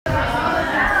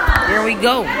There we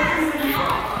go.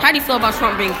 How do you feel about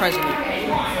Trump being president?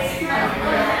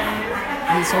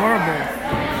 He's horrible.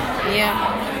 Yeah.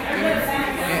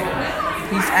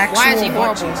 He's actual. Why is he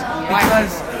horrible?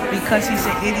 Because he's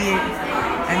an idiot,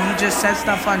 and he just says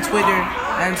stuff on Twitter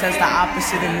and says the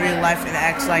opposite in real life and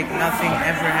acts like nothing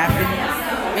ever happened.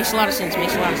 Makes a lot of sense.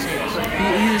 He's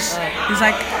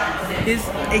like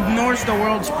ignores the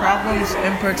world's problems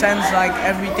and pretends like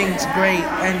everything's great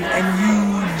and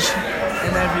huge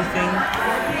and everything.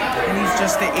 And he's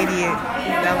just an idiot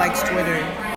that likes Twitter.